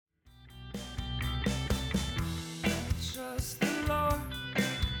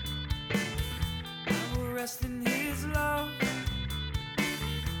rest in his love.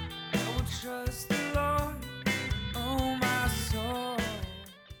 I will trust the Lord, oh my soul.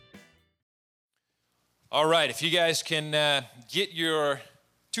 All right, if you guys can get your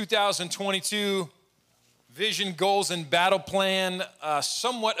 2022 vision, goals, and battle plan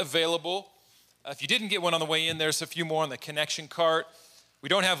somewhat available. If you didn't get one on the way in, there's a few more on the connection cart. We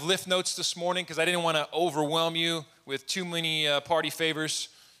don't have lift notes this morning because I didn't want to overwhelm you with too many party favors.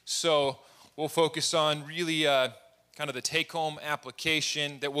 So we'll focus on really kind of the take-home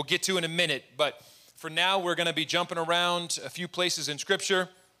application that we'll get to in a minute. But for now, we're going to be jumping around a few places in Scripture.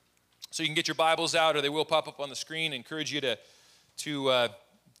 So you can get your Bibles out, or they will pop up on the screen. I encourage you to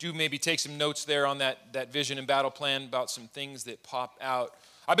do maybe take some notes there on that vision and battle plan about some things that pop out.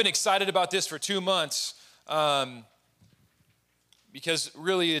 I've been excited about this for 2 months because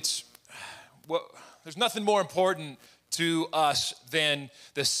really there's nothing more important to us than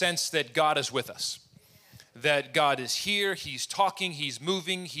the sense that God is with us, that God is here, He's talking, He's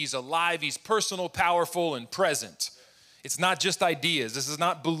moving, He's alive, He's personal, powerful, and present. It's not just ideas. This is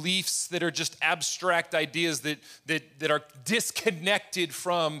not beliefs that are just abstract ideas that are disconnected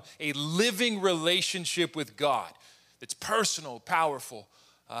from a living relationship with God that's personal, powerful,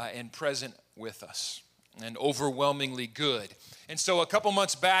 and present with us, and overwhelmingly good. And so a couple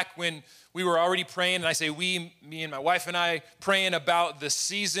months back when we were already praying, and I say we, me and my wife and I, praying about the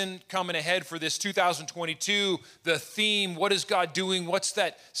season coming ahead for this 2022, the theme, what is God doing? What's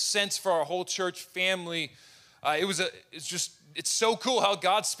that sense for our whole church family? It's so cool how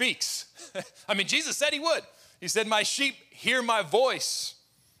God speaks. I mean, Jesus said He would. He said, my sheep hear my voice.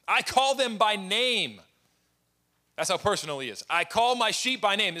 I call them by name. That's how personal He is. I call my sheep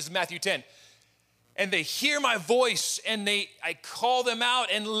by name. This is Matthew 10. And they hear my voice, and I call them out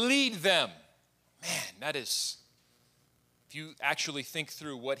and lead them. Man, that is, if you actually think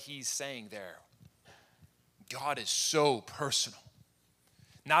through what He's saying there, God is so personal.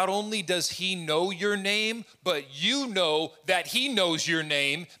 Not only does He know your name, but you know that He knows your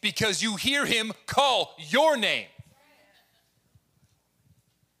name because you hear Him call your name.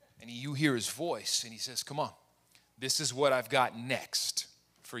 And you hear His voice, and He says, come on, this is what I've got next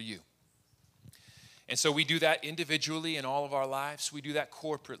for you. And so we do that individually in all of our lives. We do that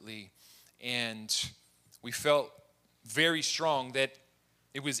corporately. And we felt very strong that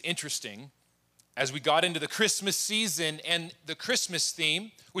it was interesting as we got into the Christmas season and the Christmas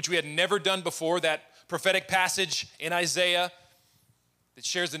theme, which we had never done before, that prophetic passage in Isaiah that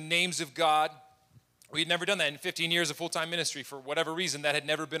shares the names of God. We had never done that in 15 years of full-time ministry. For whatever reason, that had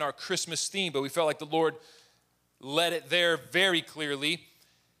never been our Christmas theme, but we felt like the Lord led it there very clearly.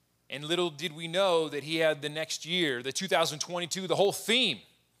 And little did we know that He had the next year, the 2022, the whole theme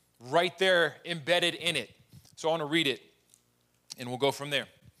right there embedded in it. So I want to read it, and we'll go from there.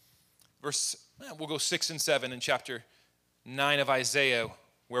 We'll go 6 and 7 in chapter 9 of Isaiah,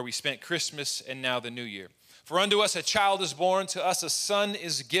 where we spent Christmas and now the new year. For unto us a child is born, to us a son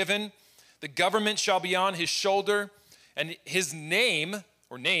is given. The government shall be on His shoulder, and His name,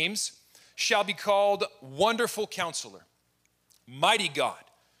 or names, shall be called Wonderful Counselor, Mighty God,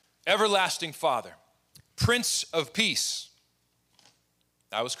 Everlasting Father, Prince of Peace.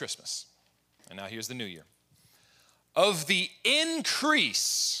 That was Christmas. And now here's the new year. Of the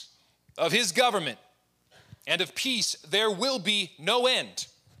increase of His government and of peace there will be no end,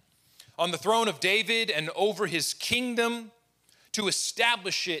 on the throne of David and over His kingdom, to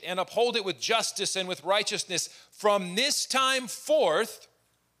establish it and uphold it with justice and with righteousness from this time forth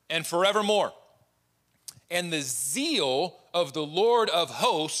and forevermore. And the zeal of the Lord of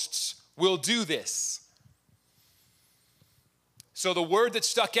hosts will do this. So the word that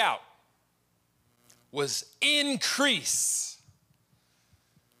stuck out was increase.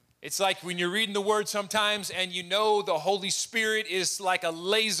 It's like when you're reading the word sometimes and you know the Holy Spirit is like a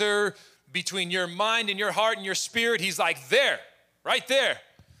laser between your mind and your heart and your spirit. He's like, there, right there.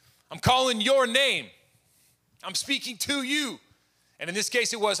 I'm calling your name. I'm speaking to you. And in this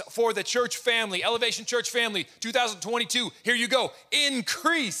case, it was for the church family, Elevation Church Family, 2022. Here you go,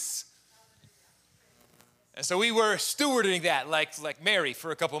 increase. And so we were stewarding that like Mary for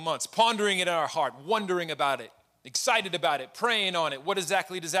a couple months, pondering it in our heart, wondering about it, excited about it, praying on it. What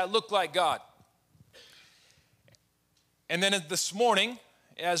exactly does that look like, God? And then this morning,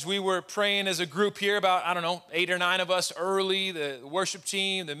 as we were praying as a group here, about, 8 or 9 of us early, the worship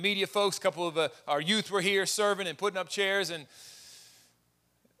team, the media folks, a couple of our youth were here serving and putting up chairs, and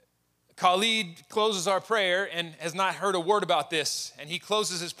Khalid closes our prayer and has not heard a word about this. And he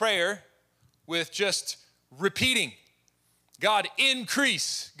closes his prayer with just repeating, God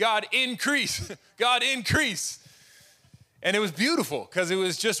increase, God increase, God increase. And it was beautiful because it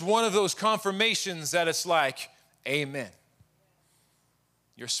was just one of those confirmations that it's like, amen.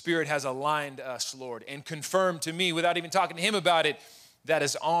 Your Spirit has aligned us, Lord, and confirmed to me, without even talking to him about it, that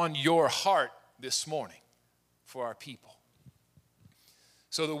is on your heart this morning for our people.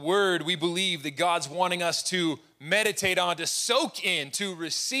 So the word we believe that God's wanting us to meditate on, to soak in, to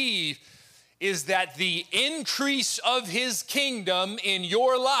receive, is that the increase of his kingdom in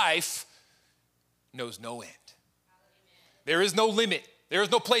your life knows no end. There is no limit. There is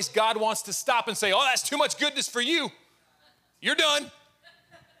no place God wants to stop and say, oh, that's too much goodness for you. You're done.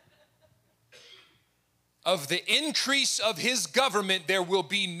 Of the increase of his government, there will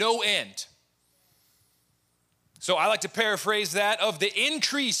be no end. So I like to paraphrase that. Of the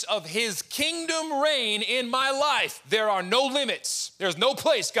increase of his kingdom reign in my life, there are no limits. There's no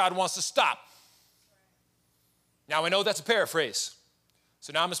place God wants to stop. Now I know that's a paraphrase.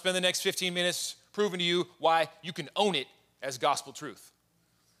 So now I'm going to spend the next 15 minutes proving to you why you can own it as gospel truth.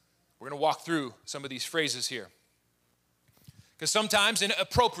 We're going to walk through some of these phrases here. Because sometimes,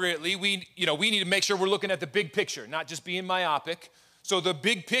 inappropriately, we need to make sure we're looking at the big picture, not just being myopic. So the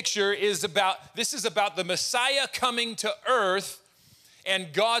big picture is about the Messiah coming to earth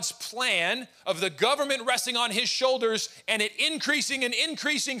and God's plan of the government resting on his shoulders and it increasing and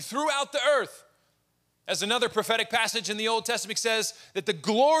increasing throughout the earth. As another prophetic passage in the Old Testament says, that the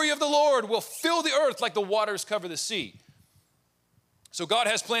glory of the Lord will fill the earth like the waters cover the sea. So God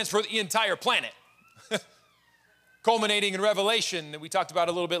has plans for the entire planet. Culminating in Revelation that we talked about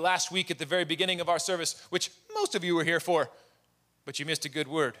a little bit last week at the very beginning of our service, which most of you were here for, but you missed a good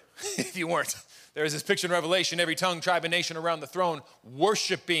word if you weren't. There is this picture in Revelation, every tongue, tribe, and nation around the throne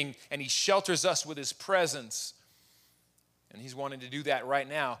worshiping, and he shelters us with his presence. And he's wanting to do that right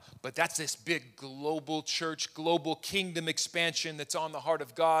now. But that's this big global church, global kingdom expansion that's on the heart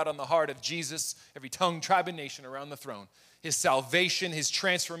of God, on the heart of Jesus, every tongue, tribe, and nation around the throne. His salvation, his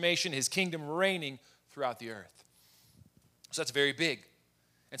transformation, his kingdom reigning throughout the earth. So that's very big.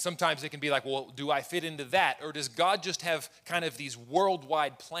 And sometimes it can be like, well, do I fit into that? Or does God just have kind of these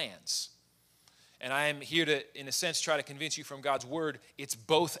worldwide plans? And I am here to, in a sense, try to convince you from God's word, it's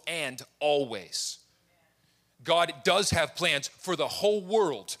both and always. God does have plans for the whole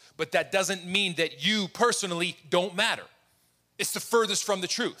world, but that doesn't mean that you personally don't matter. It's the furthest from the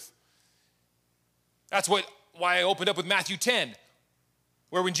truth. That's why I opened up with Matthew 10.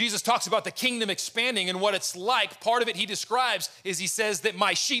 Where when Jesus talks about the kingdom expanding and what it's like, part of it he describes is he says that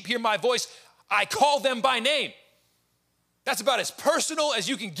my sheep hear my voice, I call them by name. That's about as personal as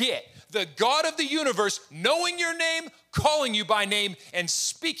you can get. The God of the universe knowing your name, calling you by name, and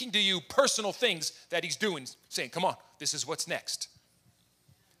speaking to you personal things that he's doing, saying, come on, this is what's next.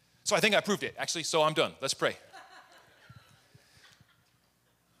 So I think I proved it, actually, so I'm done. Let's pray.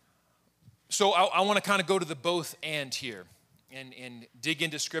 So I want to kind of go to the both and here. And dig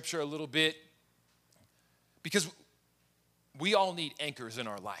into Scripture a little bit, because we all need anchors in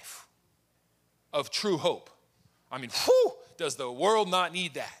our life of true hope. I mean, does the world not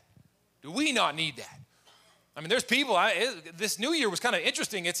need that? Do we not need that? I mean, there's people, this new year was kind of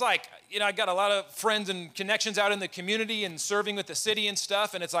interesting. It's like, I got a lot of friends and connections out in the community and serving with the city and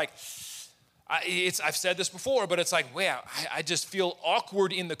stuff, and it's like, I've said this before, but it's like, wow, I just feel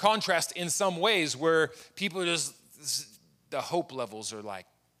awkward in the contrast in some ways where people just, the hope levels are like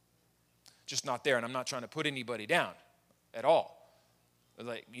just not there. And I'm not trying to put anybody down at all.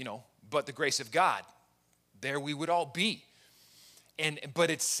 But the grace of God, there we would all be. But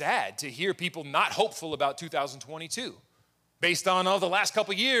it's sad to hear people not hopeful about 2022 based on the last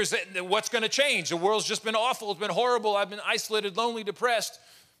couple of years. What's going to change? The world's just been awful. It's been horrible. I've been isolated, lonely, depressed.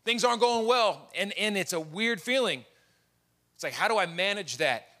 Things aren't going well. And it's a weird feeling. It's like, how do I manage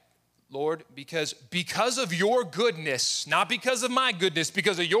that? Lord, because of your goodness, not because of my goodness,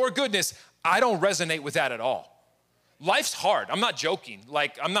 because of your goodness, I don't resonate with that at all. Life's hard. I'm not joking.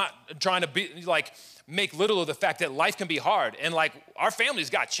 I'm not trying to make little of the fact that life can be hard. And our family's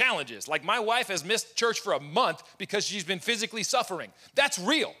got challenges. My wife has missed church for a month because she's been physically suffering. That's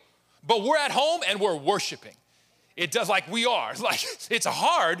real. But we're at home and we're worshiping. It does we are. It's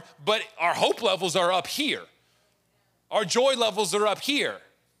hard, but our hope levels are up here. Our joy levels are up here.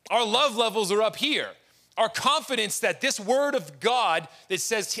 Our love levels are up here. Our confidence that this word of God that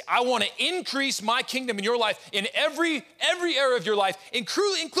says, I want to increase my kingdom in your life, in every area of your life,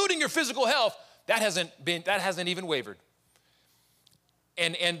 including your physical health, that hasn't even wavered.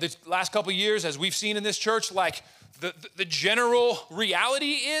 And the last couple of years, as we've seen in this church, the general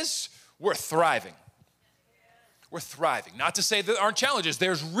reality is we're thriving. We're thriving. Not to say there aren't challenges. They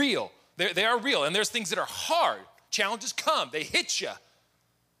are real. And there's things that are hard. Challenges come. They hit you.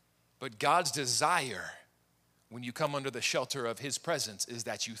 But God's desire when you come under the shelter of his presence is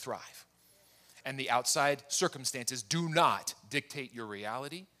that you thrive. And the outside circumstances do not dictate your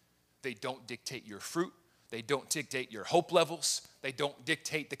reality. They don't dictate your fruit. They don't dictate your hope levels. They don't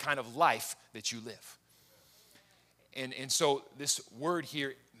dictate the kind of life that you live. And so this word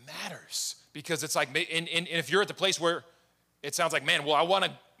here matters because it's like, and if you're at the place where it sounds like, man, well,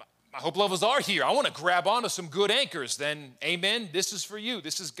 my hope levels are here. I want to grab onto some good anchors. Then, amen, this is for you.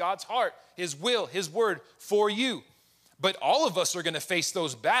 This is God's heart, his will, his word for you. But all of us are going to face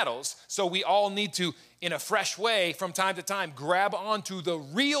those battles, so we all need to, in a fresh way, from time to time, grab onto the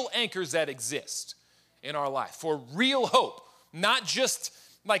real anchors that exist in our life for real hope, not just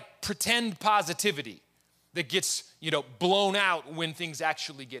like pretend positivity that gets, blown out when things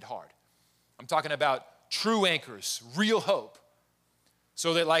actually get hard. I'm talking about true anchors, real hope,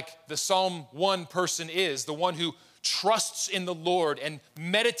 so that like the Psalm 1 person is, the one who trusts in the Lord and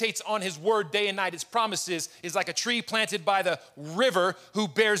meditates on his word day and night, his promises, is like a tree planted by the river who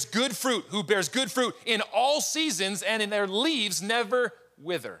bears good fruit in all seasons, and in their leaves never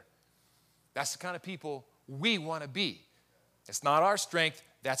wither. That's the kind of people we want to be. It's not our strength.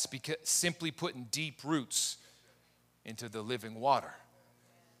 That's because simply putting deep roots into the living water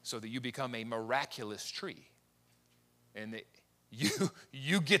so that you become a miraculous tree. And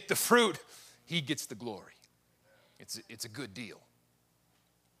you get the fruit, he gets the glory. It's a good deal.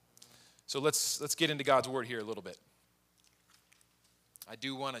 So let's get into God's word here a little bit. I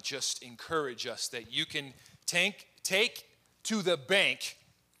do want to just encourage us that you can take to the bank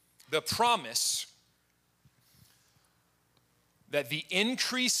the promise that the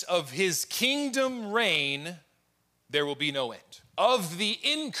increase of his kingdom reign, there will be no end. Of the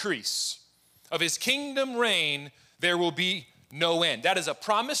increase of his kingdom reign, there will be no end. That is a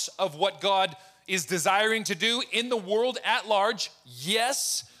promise of what God is desiring to do in the world at large,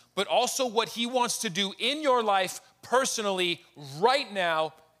 yes, but also what he wants to do in your life personally right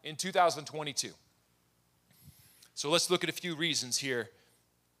now in 2022. So let's look at a few reasons here,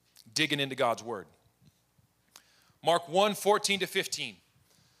 digging into God's word. Mark 1, 14 to 15.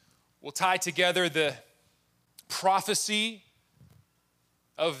 We'll tie together the prophecy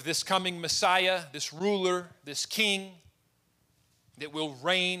of this coming Messiah, this ruler, this king that will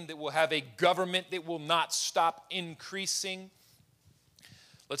reign, that will have a government that will not stop increasing.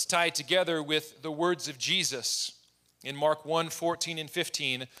 Let's tie it together with the words of Jesus in Mark 1, 14 and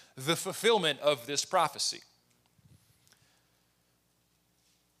 15, the fulfillment of this prophecy.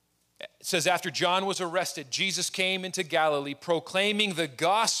 It says, after John was arrested, Jesus came into Galilee proclaiming the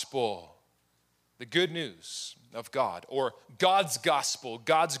gospel, the good news of God, or God's gospel,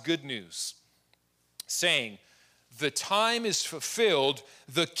 God's good news, saying, the time is fulfilled,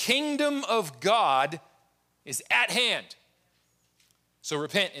 the kingdom of God is at hand. So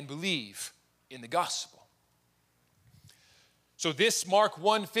repent and believe in the gospel. So this Mark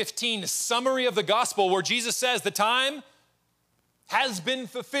 1:15, the summary of the gospel where Jesus says the time has been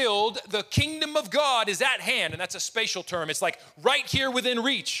fulfilled, the kingdom of God is at hand. And that's a spatial term. It's like right here within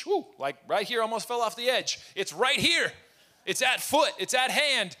reach. Woo, like right here, almost fell off the edge. It's right here. It's at foot. It's at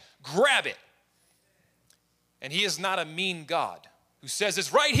hand. Grab it. And he is not a mean God who says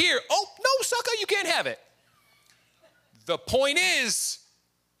it's right here. Oh, no, sucker, you can't have it. The point is,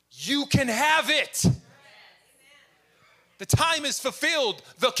 you can have it. The time is fulfilled.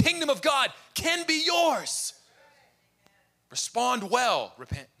 The kingdom of God can be yours. Respond well,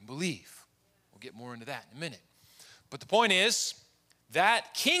 repent, and believe. We'll get more into that in a minute. But the point is,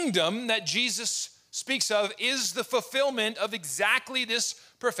 that kingdom that Jesus speaks of is the fulfillment of exactly this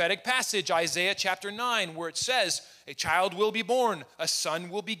prophetic passage, Isaiah chapter 9, where it says, a child will be born, a son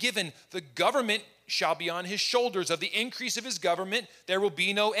will be given, the government shall be on his shoulders. Of the increase of his government, there will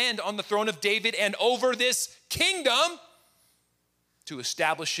be no end on the throne of David and over this kingdom to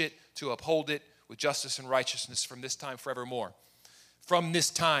establish it, to uphold it with justice and righteousness from this time forevermore. From this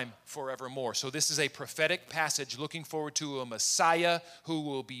time forevermore. So this is a prophetic passage looking forward to a Messiah who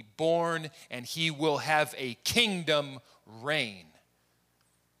will be born and he will have a kingdom reign.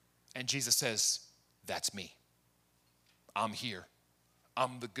 And Jesus says, that's me. I'm here.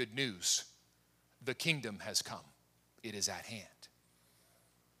 I'm the good news. The kingdom has come. It is at hand.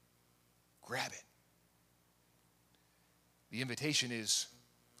 Grab it. The invitation is,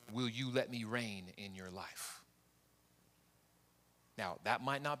 will you let me reign in your life? Now, that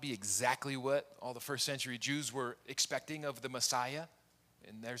might not be exactly what all the first century Jews were expecting of the Messiah.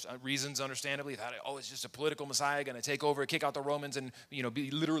 And there's reasons, understandably, that, it's just a political Messiah going to take over, kick out the Romans, and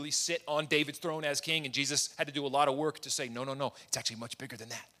literally sit on David's throne as king. And Jesus had to do a lot of work to say, no. It's actually much bigger than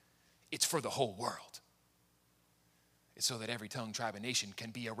that. It's for the whole world. It's so that every tongue, tribe, and nation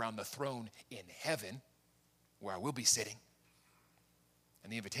can be around the throne in heaven. where I will be sitting.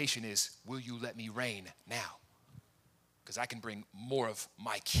 And the invitation is, will you let me reign now? Because I can bring more of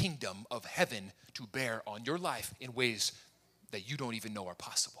my kingdom of heaven to bear on your life in ways that you don't even know are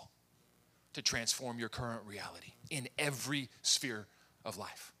possible, to transform your current reality in every sphere of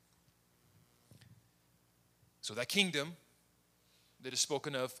life. So that kingdom that is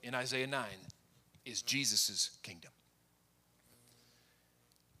spoken of in Isaiah 9 is Jesus' kingdom.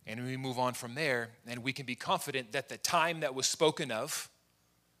 And we move on from there, and we can be confident that the time that was spoken of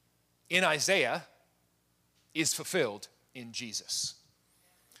in Isaiah is fulfilled in Jesus.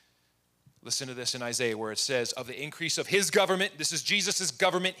 Listen to this in Isaiah where it says, of the increase of his government, this is Jesus'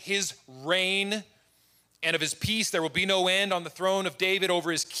 government, his reign, and of his peace there will be no end on the throne of David,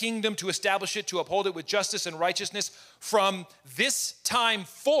 over his kingdom, to establish it, to uphold it with justice and righteousness from this time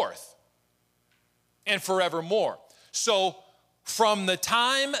forth and forevermore. So from the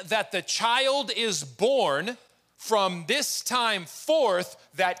time that the child is born, from this time forth,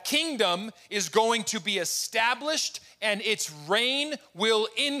 that kingdom is going to be established and its reign will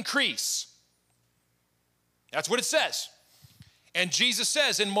increase. That's what it says. And Jesus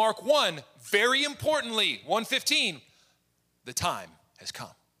says in Mark 1, very importantly, 1:15, the time has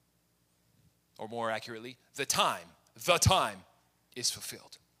come. Or more accurately, the time is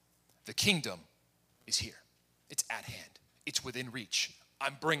fulfilled. The kingdom is here. It's at hand. It's within reach.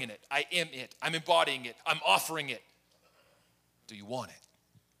 I'm bringing it. I am it. I'm embodying it. I'm offering it. Do you want it?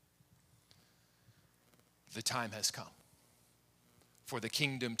 The time has come for the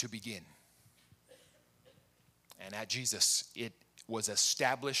kingdom to begin. And at Jesus, it was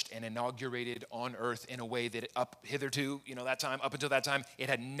established and inaugurated on earth in a way that up hitherto, up until that time, it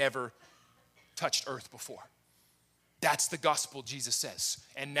had never touched earth before. That's the gospel, Jesus says.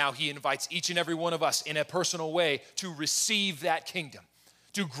 And now he invites each and every one of us in a personal way to receive that kingdom,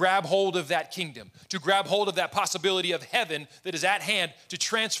 to grab hold of that kingdom, to grab hold of that possibility of heaven that is at hand to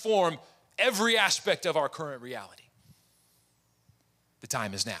transform every aspect of our current reality. The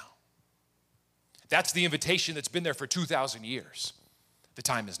time is now. That's the invitation that's been there for 2,000 years. The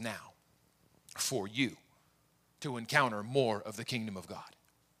time is now for you to encounter more of the kingdom of God.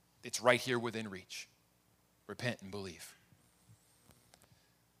 It's right here within reach. Repent and believe.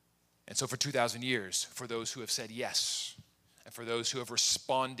 And so for 2,000 years, for those who have said yes, and for those who have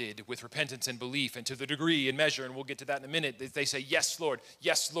responded with repentance and belief, and to the degree and measure, and we'll get to that in a minute, they say, yes, Lord,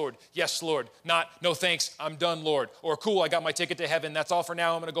 yes, Lord, yes, Lord. Not, no thanks, I'm done, Lord. Or, cool, I got my ticket to heaven. That's all for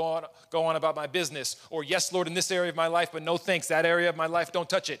now. I'm going to go on about my business. Or, yes, Lord, in this area of my life, but no thanks. That area of my life, don't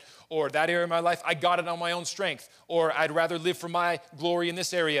touch it. Or, that area of my life, I got it on my own strength. Or, I'd rather live for my glory in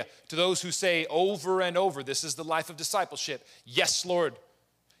this area. To those who say over and over, this is the life of discipleship. Yes, Lord.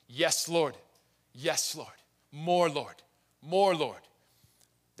 Yes, Lord. Yes, Lord. More, Lord. More, Lord.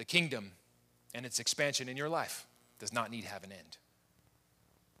 The kingdom and its expansion in your life does not need to have an end.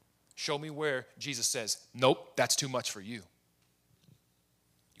 Show me where Jesus says, nope, that's too much for you.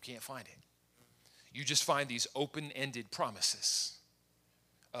 You can't find it. You just find these open-ended promises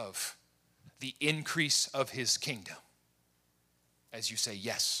of the increase of his kingdom as you say,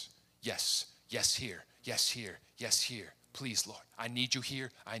 yes, yes, yes here, yes here, yes here. Please, Lord, I need you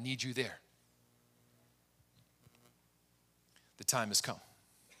here, I need you there. The time has come.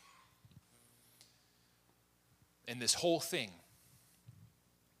 And this whole thing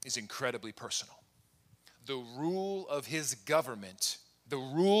is incredibly personal. The rule of his government, the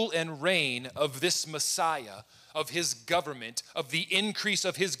rule and reign of this Messiah, of his government, of the increase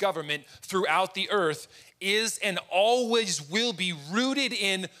of his government throughout the earth is and always will be rooted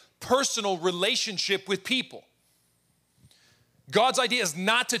in personal relationship with people. God's idea is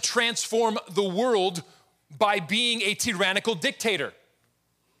not to transform the world by being a tyrannical dictator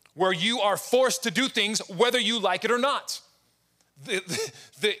where you are forced to do things whether you like it or not.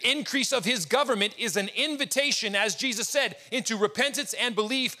 The increase of his government is an invitation, as Jesus said, into repentance and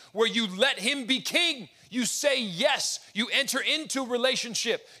belief where you let him be king. You say yes. You enter into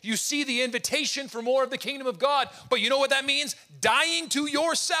relationship. You see the invitation for more of the kingdom of God. But you know what that means? Dying to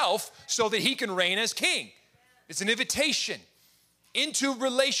yourself so that he can reign as king. It's an invitation into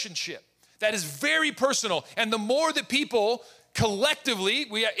relationship that is very personal. And the more that people collectively,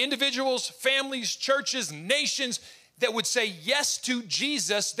 we have individuals, families, churches, nations, that would say yes to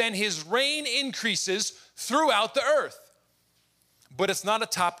Jesus, then his reign increases throughout the earth. But it's not a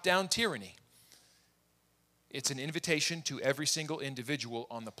top-down tyranny. It's an invitation to every single individual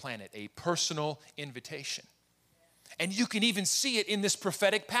on the planet, a personal invitation. And you can even see it in this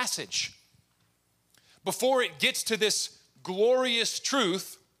prophetic passage. Before it gets to this glorious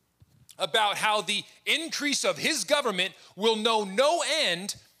truth about how the increase of his government will know no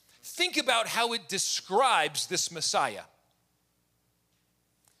end, think about how it describes this Messiah.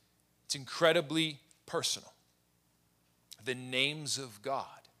 It's incredibly personal. The names of God,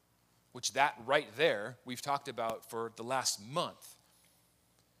 which that right there we've talked about for the last month.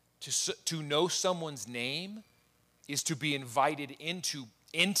 To know someone's name is to be invited into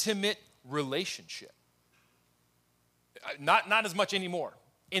intimate relationship. Not as much anymore.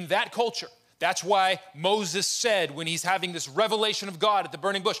 In that culture, that's why Moses said when he's having this revelation of God at the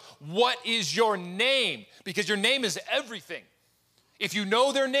burning bush, what is your name? Because your name is everything. If you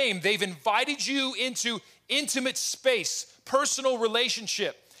know their name, they've invited you into intimate space, personal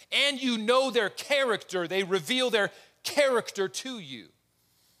relationship, and you know their character. They reveal their character to you.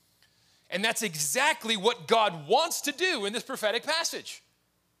 And that's exactly what God wants to do in this prophetic passage.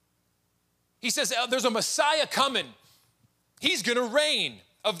 He says, there's a Messiah coming. He's going to reign.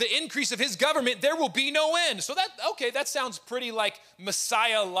 Of the increase of his government, there will be no end. So that sounds pretty like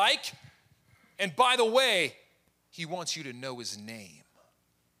Messiah-like. And by the way, he wants you to know his name.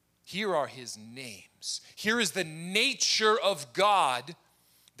 Here are his names. Here is the nature of God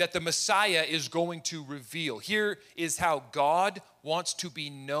that the Messiah is going to reveal. Here is how God wants to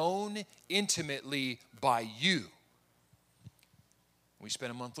be known intimately by you. We spent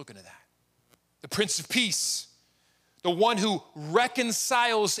a month looking at that. The Prince of Peace, the one who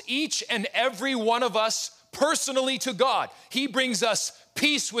reconciles each and every one of us personally to God. He brings us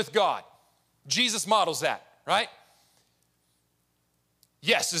peace with God. Jesus models that, right?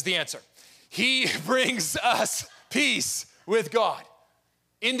 Yes is the answer. He brings us peace with God.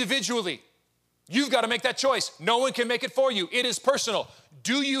 Individually, you've got to make that choice. No one can make it for you. It is personal.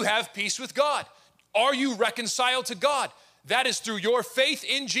 Do you have peace with God? Are you reconciled to God? That is through your faith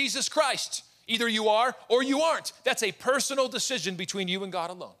in Jesus Christ. Either you are or you aren't. That's a personal decision between you and God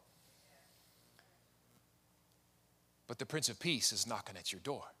alone. But the Prince of Peace is knocking at your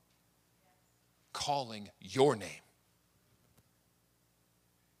door, calling your name.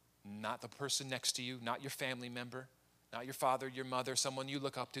 Not the person next to you, not your family member, not your father, your mother, someone you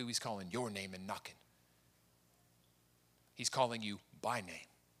look up to. He's calling your name and knocking. He's calling you by name.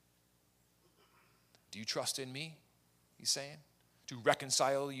 Do you trust in me? He's saying. To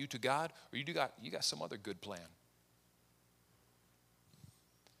reconcile you to God, or you got some other good plan?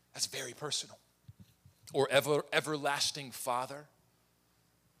 That's very personal. Or everlasting Father.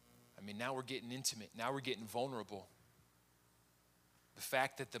 I mean, now we're getting intimate. Now we're getting vulnerable. The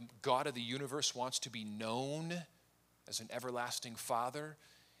fact that the God of the universe wants to be known as an everlasting Father.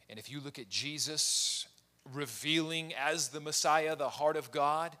 And if you look at Jesus revealing as the Messiah the heart of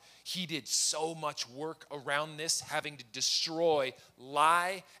God, he did so much work around this, having to destroy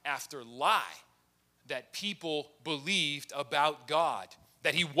lie after lie that people believed about God,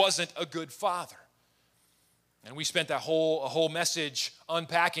 that he wasn't a good father. And we spent a whole message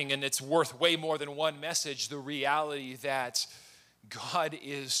unpacking, and it's worth way more than one message, the reality that God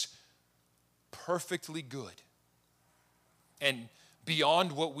is perfectly good and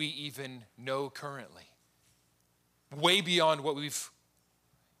beyond what we even know currently. Way beyond what we've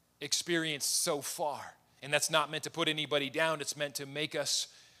experienced so far. And that's not meant to put anybody down. It's meant to make us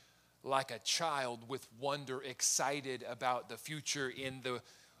like a child with wonder, excited about the future in the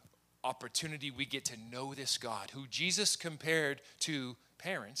opportunity we get to know this God, who Jesus compared to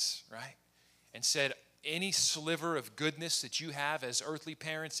parents, right? And said, any sliver of goodness that you have as earthly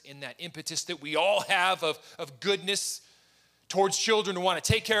parents, in that impetus that we all have of goodness towards children, to want to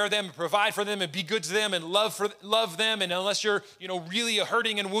take care of them and provide for them and be good to them and love them. And unless you're, really a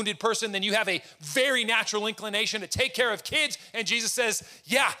hurting and wounded person, then you have a very natural inclination to take care of kids. And Jesus says,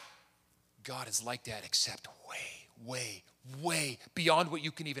 yeah, God is like that, except way, way beyond what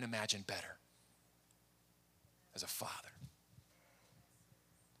you can even imagine better as a father.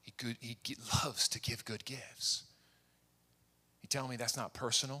 He loves to give good gifts. You tell me that's not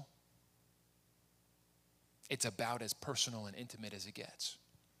personal? It's about as personal and intimate as it gets.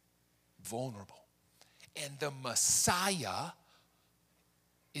 Vulnerable. And the Messiah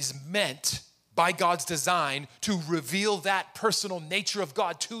is meant by God's design to reveal that personal nature of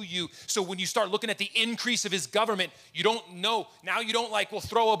God to you. So when you start looking at the increase of his government, you don't know. Now you don't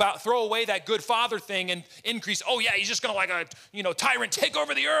throw away that good father thing and increase. Oh yeah, he's just gonna tyrant take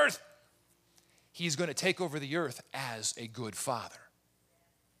over the earth. He's gonna take over the earth as a good father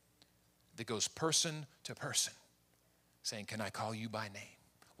that goes person to person, saying, can I call you by name?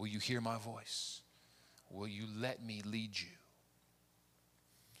 Will you hear my voice? Will you let me lead you?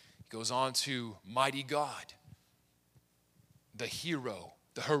 He goes on to mighty God, the hero,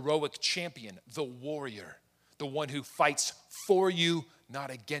 the heroic champion, the warrior, the one who fights for you,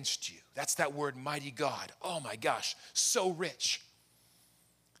 not against you. That's that word, mighty God. Oh my gosh, so rich.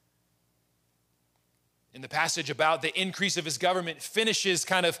 in the passage about the increase of his government finishes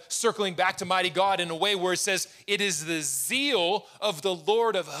kind of circling back to mighty God in a way where it says, it is the zeal of the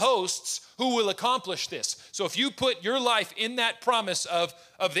Lord of hosts who will accomplish this. So if you put your life in that promise of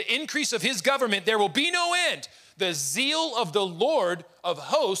the increase of his government, there will be no end. The zeal of the Lord of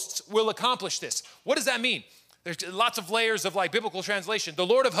hosts will accomplish this. What does that mean? There's lots of layers of like biblical translation. The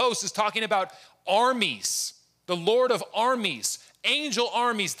Lord of hosts is talking about armies, the Lord of armies. Angel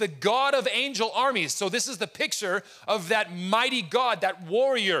armies, the God of angel armies. So this is the picture of that mighty God, that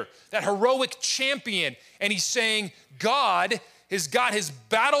warrior, that heroic champion. And he's saying God has got his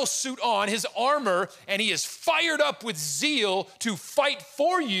battle suit on, his armor, and he is fired up with zeal to fight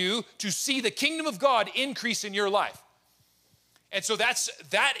for you to see the kingdom of God increase in your life. And so that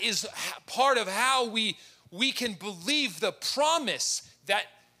is part of how we can believe the promise that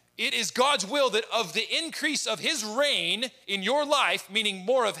it is God's will that of the increase of his reign in your life, meaning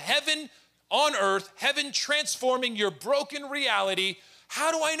more of heaven on earth, heaven transforming your broken reality.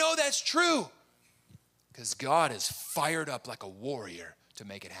 How do I know that's true? Because God is fired up like a warrior to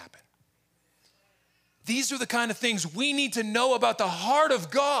make it happen. These are the kind of things we need to know about the heart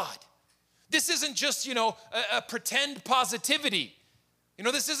of God. This isn't just, a pretend positivity.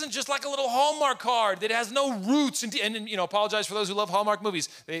 This isn't just like a little Hallmark card that has no roots. And apologize for those who love Hallmark movies.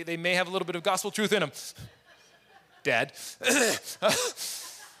 They may have a little bit of gospel truth in them. Dad.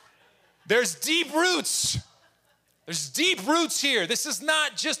 There's deep roots. There's deep roots here. This is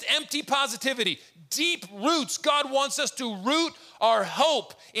not just empty positivity. Deep roots. God wants us to root our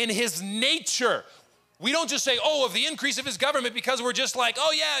hope in his nature. We don't just say, of the increase of his government because we're just like,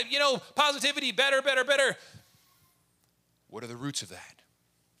 positivity, better. What are the roots of that?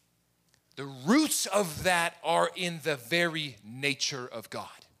 The roots of that are in the very nature of God.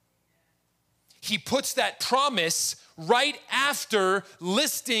 He puts that promise right after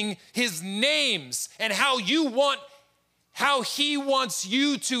listing his names and how he wants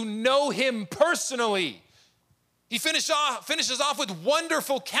you to know him personally. He finishes off with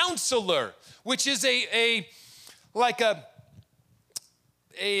Wonderful Counselor, which is wow,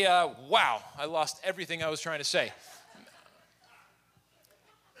 I lost everything I was trying to say.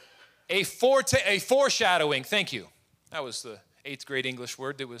 A foreshadowing, thank you. That was the 8th grade English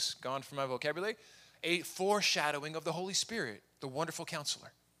word that was gone from my vocabulary. A foreshadowing of the Holy Spirit, the Wonderful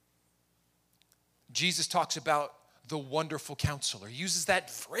Counselor. Jesus talks about the Wonderful Counselor. He uses that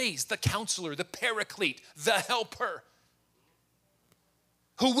phrase, the Counselor, the Paraclete, the Helper,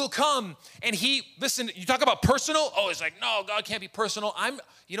 who will come and listen, you talk about personal. It's like, no, God can't be personal.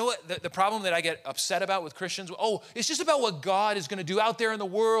 You know what, the problem that I get upset about with Christians, it's just about what God is going to do out there in the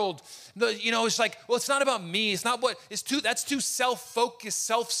world. It's like, it's not about me. It's not that's too self-focused,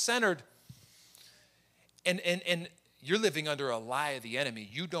 self-centered. And you're living under a lie of the enemy.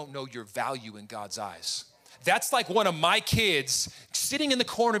 You don't know your value in God's eyes. That's like one of my kids sitting in the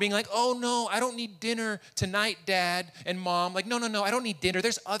corner being like, no, I don't need dinner tonight, Dad and Mom. Like, no, I don't need dinner.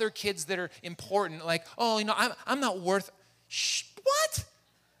 There's other kids that are important. Like, I'm not worth, what?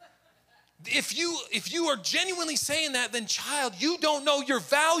 If you are genuinely saying that, then child, you don't know your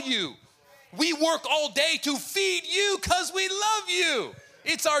value. We work all day to feed you because we love you.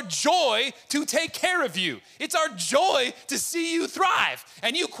 It's our joy to take care of you. It's our joy to see you thrive.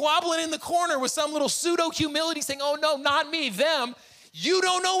 And you quabbling in the corner with some little pseudo-humility saying, no, not me, them. You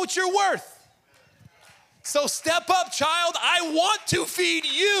don't know what you're worth. So step up, child. I want to feed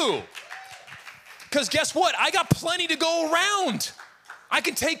you. Because guess what? I got plenty to go around. I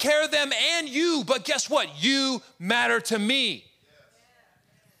can take care of them and you, but guess what? You matter to me.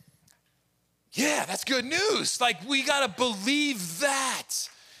 Yeah, that's good news. Like, we got to believe that.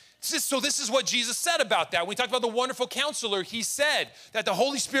 So this is what Jesus said about that. When we talked about the Wonderful Counselor, he said that the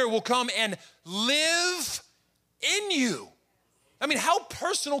Holy Spirit will come and live in you. I mean, how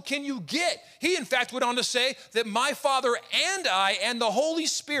personal can you get? He, in fact, went on to say that my Father and I and the Holy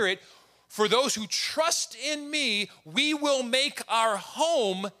Spirit, for those who trust in me, we will make our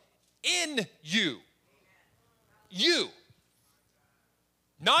home in you. You.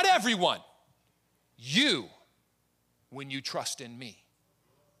 Not everyone. You, when you trust in me.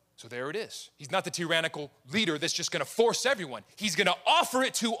 So there it is. He's not the tyrannical leader that's just going to force everyone. He's going to offer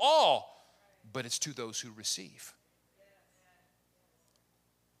it to all, but it's to those who receive.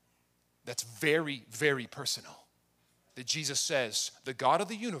 That's very, very personal. That Jesus says, the God of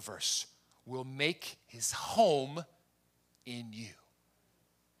the universe will make his home in you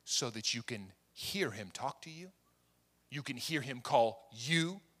so that you can hear him talk to you. You can hear him call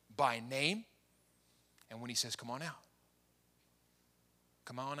you by name. And when he says, come on out.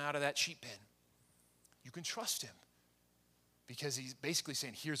 Come on out of that sheep pen. You can trust him. Because he's basically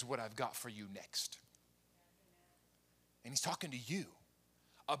saying, here's what I've got for you next. and he's talking to you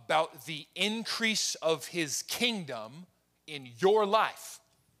about the increase of his kingdom in your life.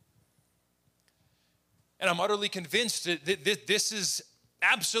 And I'm utterly convinced that this is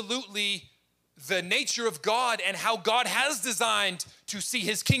absolutely the nature of God and how God has designed to see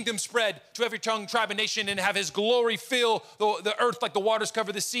his kingdom spread to every tongue, tribe, and nation and have his glory fill the earth like the waters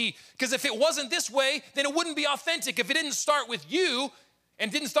cover the sea. Because if it wasn't this way, then it wouldn't be authentic. If it didn't start with you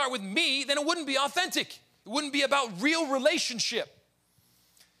and didn't start with me, then it wouldn't be authentic. It wouldn't be about real relationship.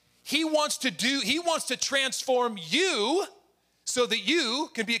 He wants to transform you so that you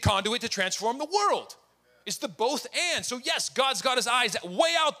can be a conduit to transform the world. It's the both and. So yes, God's got his eyes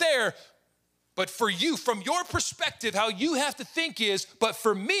way out there. But for you, from your perspective, how you have to think is, but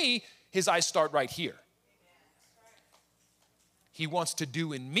for me, his eyes start right here. He wants to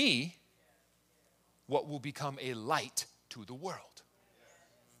do in me what will become a light to the world.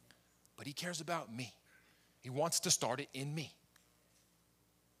 But he cares about me. He wants to start it in me.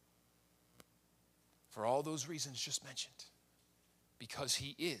 For all those reasons just mentioned. Because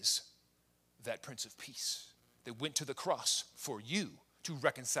he is that Prince of Peace that went to the cross for you to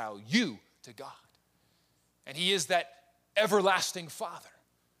reconcile you to God. And he is that everlasting Father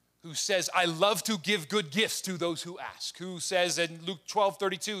who says, I love to give good gifts to those who ask. Who says in Luke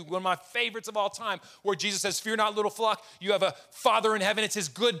 12:32, one of my favorites of all time, where Jesus says, fear not, little flock, you have a Father in heaven. It's his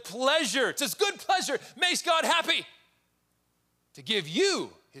good pleasure. It's his good pleasure. Makes God happy to give you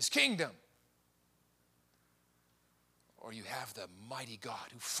his kingdom. Or you have the mighty God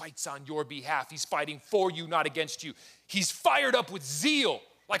who fights on your behalf. He's fighting for you, not against you. He's fired up with zeal,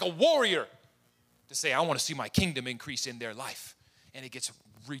 like a warrior, to say, I want to see my kingdom increase in their life. And it gets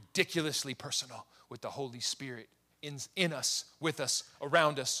ridiculously personal with the Holy Spirit in us, with us,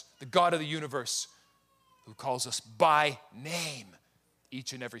 around us, the God of the universe, who calls us by name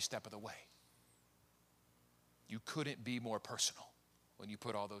each and every step of the way. You couldn't be more personal when you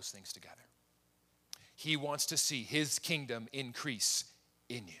put all those things together. He wants to see his kingdom increase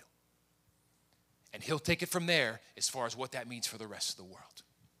in you. And he'll take it from there as far as what that means for the rest of the world.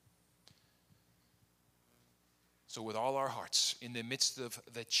 So with all our hearts, in the midst of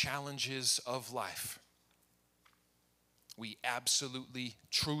the challenges of life, we absolutely,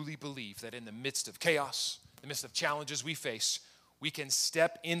 truly believe that in the midst of chaos, in the midst of challenges we face, we can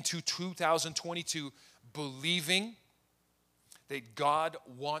step into 2022 believing that God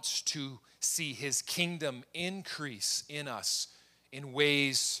wants to see his kingdom increase in us in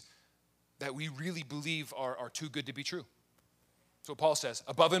ways that we really believe are too good to be true. That's what Paul says,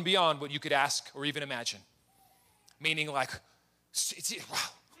 above and beyond what you could ask or even imagine. Meaning like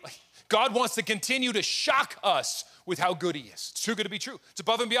God wants to continue to shock us with how good he is. It's too good to be true. It's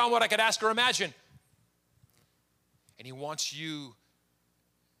above and beyond what I could ask or imagine. And he wants you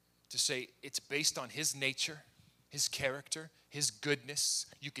to say it's based on his nature, his character, his goodness.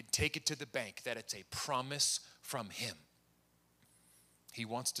 You can take it to the bank that it's a promise from him. He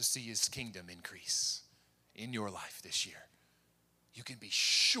wants to see his kingdom increase in your life this year. You can be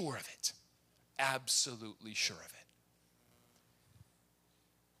sure of it, absolutely sure of it.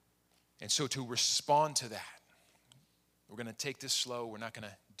 And so to respond to that, we're going to take this slow. We're not going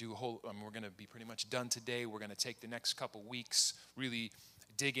to do a whole, we're going to be pretty much done today. We're going to take the next couple weeks really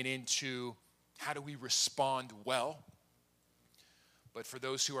digging into how do we respond well. But for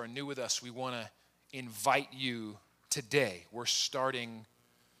those who are new with us, we want to invite you today. We're starting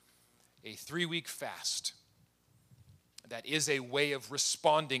a 3-week fast that is a way of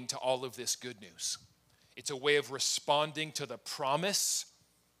responding to all of this good news. It's a way of responding to the promise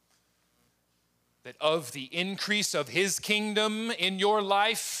that of the increase of his kingdom in your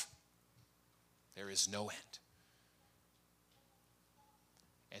life, there is no end.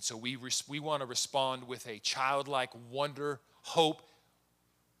 And so we want to respond with a childlike wonder, hope.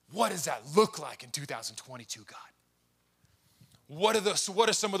 What does that look like in 2022, God? What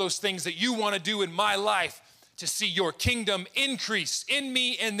are some of those things that you want to do in my life to see your kingdom increase in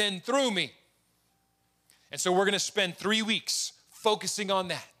me and then through me? And so we're going to spend 3 weeks focusing on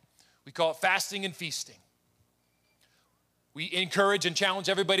that. We call it fasting and feasting. We encourage and challenge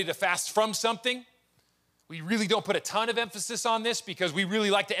everybody to fast from something. We really don't put a ton of emphasis on this because we really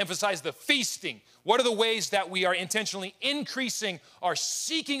like to emphasize the feasting. What are the ways that we are intentionally increasing our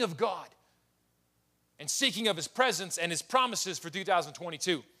seeking of God and seeking of his presence and his promises for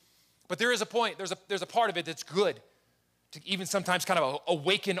 2022? But there is a point, there's a part of it that's good to even sometimes kind of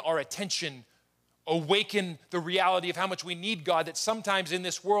awaken our attention, awaken the reality of how much we need God, that sometimes in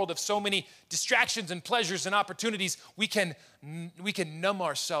this world of so many distractions and pleasures and opportunities, we can numb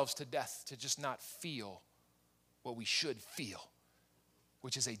ourselves to death to just not feel what we should feel,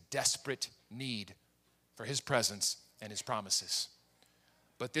 which is a desperate need for his presence and his promises.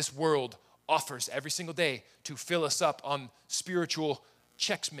 But this world offers every single day to fill us up on spiritual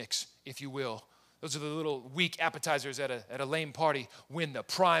Chex Mix, if you will. Those are the little weak appetizers at a lame party when the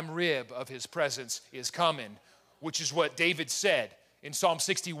prime rib of his presence is coming, which is what David said in Psalm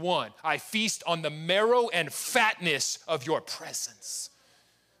 61. I feast on the marrow and fatness of your presence.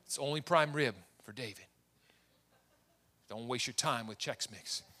 It's only prime rib for David. Don't waste your time with Chex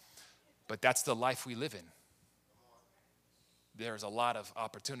Mix. But that's the life we live in. There's a lot of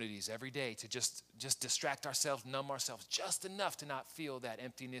opportunities every day to just distract ourselves, numb ourselves just enough to not feel that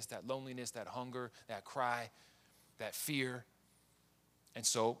emptiness, that loneliness, that hunger, that cry, that fear. And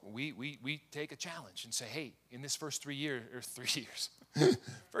so we take a challenge and say, hey, in this first 3 years,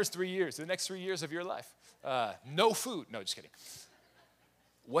 first 3 years, the next 3 years of your life, no food. No, just kidding.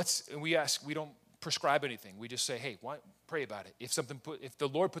 We don't prescribe anything. We just say, hey, pray about it. If the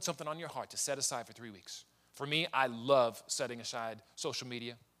Lord put something on your heart to set aside for 3 weeks. For me, I love setting aside social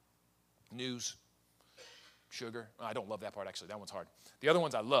media, news, sugar. I don't love that part, actually. That one's hard. The other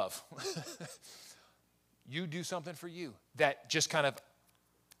ones I love. You do something for you that just kind of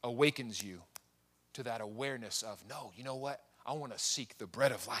awakens you to that awareness of, no, you know what? I want to seek the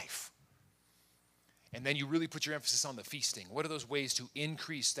bread of life. And then you really put your emphasis on the feasting. What are those ways to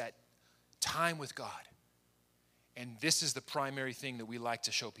increase that time with God? And this is the primary thing that we like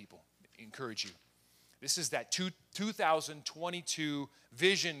to show people, encourage you. This is that 2022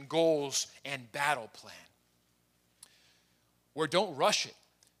 vision, goals, and battle plan. Where don't rush it.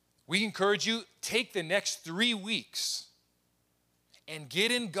 We encourage you, take the next 3 weeks and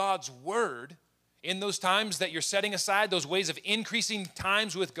get in God's word in those times that you're setting aside, those ways of increasing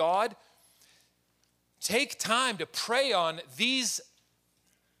times with God. Take time to pray on these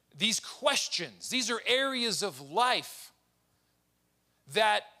questions. These are areas of life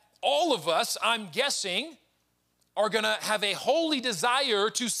that all of us, I'm guessing, are going to have a holy desire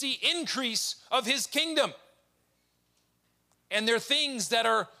to see increase of his kingdom. And they're things that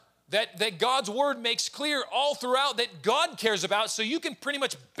God's word makes clear all throughout that God cares about, so you can pretty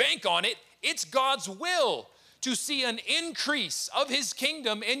much bank on it. It's God's will to see an increase of his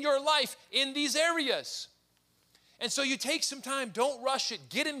kingdom in your life in these areas. And so you take some time, don't rush it,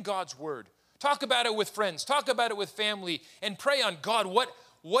 get in God's word. Talk about it with friends, talk about it with family, and pray on God,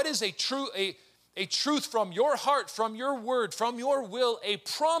 what is a truth from your heart, from your word, from your will, a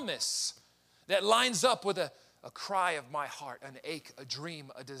promise that lines up with a cry of my heart, an ache, a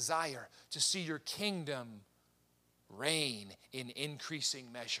dream, a desire to see your kingdom reign in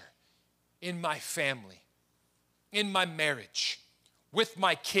increasing measure in my family, in my marriage, with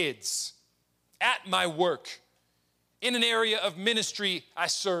my kids, at my work, in an area of ministry I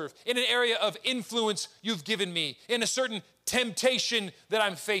serve, in an area of influence you've given me, in a certain temptation that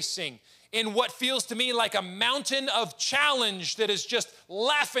I'm facing, in what feels to me like a mountain of challenge that is just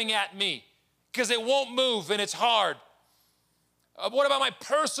laughing at me because it won't move and it's hard. What about my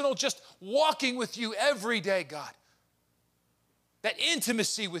personal just walking with you every day, God? That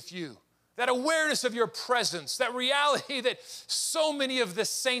intimacy with you, that awareness of your presence, that reality that so many of the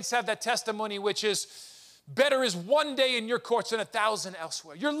saints have that testimony, which is better is one day in your courts than 1,000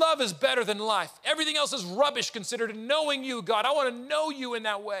 elsewhere. Your love is better than life. Everything else is rubbish considered to knowing you, God. I want to know you in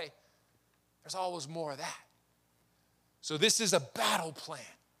that way. There's always more of that. So this is a battle plan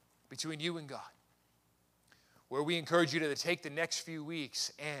between you and God, where we encourage you to take the next few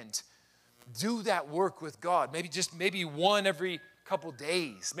weeks and do that work with God. Maybe one every couple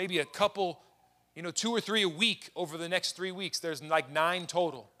days, maybe a couple, 2 or 3 a week over the next 3 weeks. There's like 9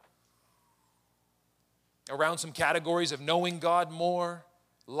 total. Around some categories of knowing God more,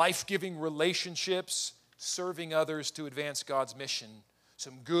 life-giving relationships, serving others to advance God's mission,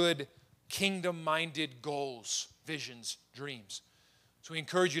 some good kingdom-minded goals, visions, dreams. So we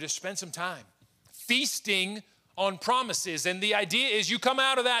encourage you to spend some time feasting on promises. And the idea is you come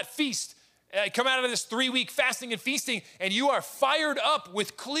out of that feast, come out of this 3-week fasting and feasting, and you are fired up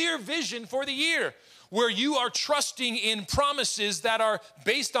with clear vision for the year, where you are trusting in promises that are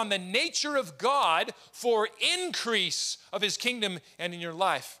based on the nature of God for increase of his kingdom and in your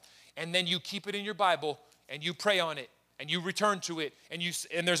life. And then you keep it in your Bible and you pray on it and you return to it.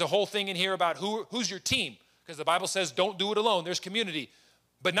 And there's a whole thing in here about who's your team, because the Bible says don't do it alone. There's community,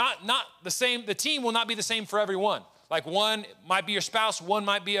 but not the same. The team will not be the same for everyone. Like one might be your spouse, one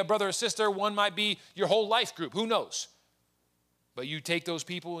might be a brother or sister, one might be your whole life group. Who knows? But you take those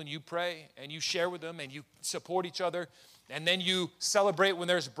people and you pray and you share with them and you support each other, and then you celebrate when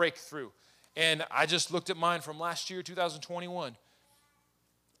there's breakthrough. And I just looked at mine from last year, 2021,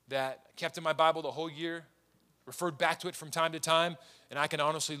 that kept in my Bible the whole year, referred back to it from time to time, and I can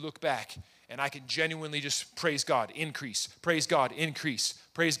honestly look back and I can genuinely just praise God, increase, praise God, increase,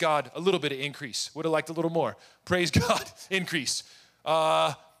 praise God, a little bit of increase. Would have liked a little more. Praise God, increase.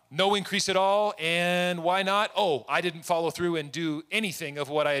 No increase at all, and why not? Oh, I didn't follow through and do anything of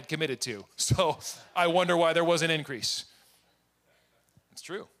what I had committed to. So I wonder why there was an increase. It's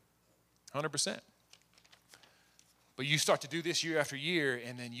true, 100%. But you start to do this year after year,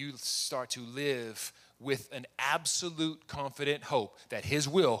 and then you start to live with an absolute confident hope that his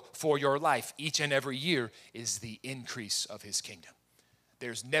will for your life each and every year is the increase of his kingdom.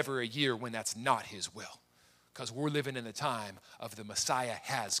 There's never a year when that's not his will, because we're living in a time of the Messiah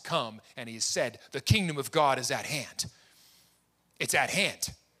has come, and he has said the kingdom of God is at hand. It's at hand.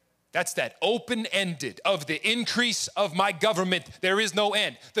 That's that open-ended of the increase of my government. There is no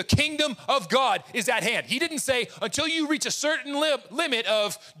end. The kingdom of God is at hand. He didn't say until you reach a certain limit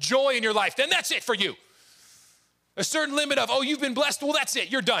of joy in your life, then that's it for you. A certain limit of, oh, you've been blessed, well, that's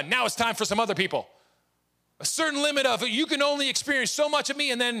it, you're done. Now it's time for some other people. A certain limit of, you can only experience so much of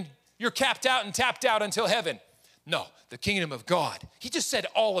me, and then you're capped out and tapped out until heaven. No, the kingdom of God. He just said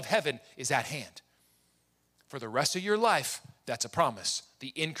all of heaven is at hand. For the rest of your life, that's a promise.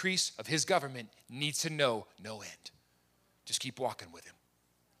 The increase of his government needs to know no end. Just keep walking with him.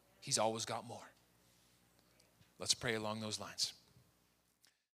 He's always got more. Let's pray along those lines.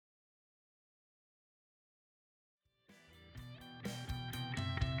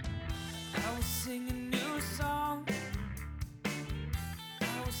 I was singing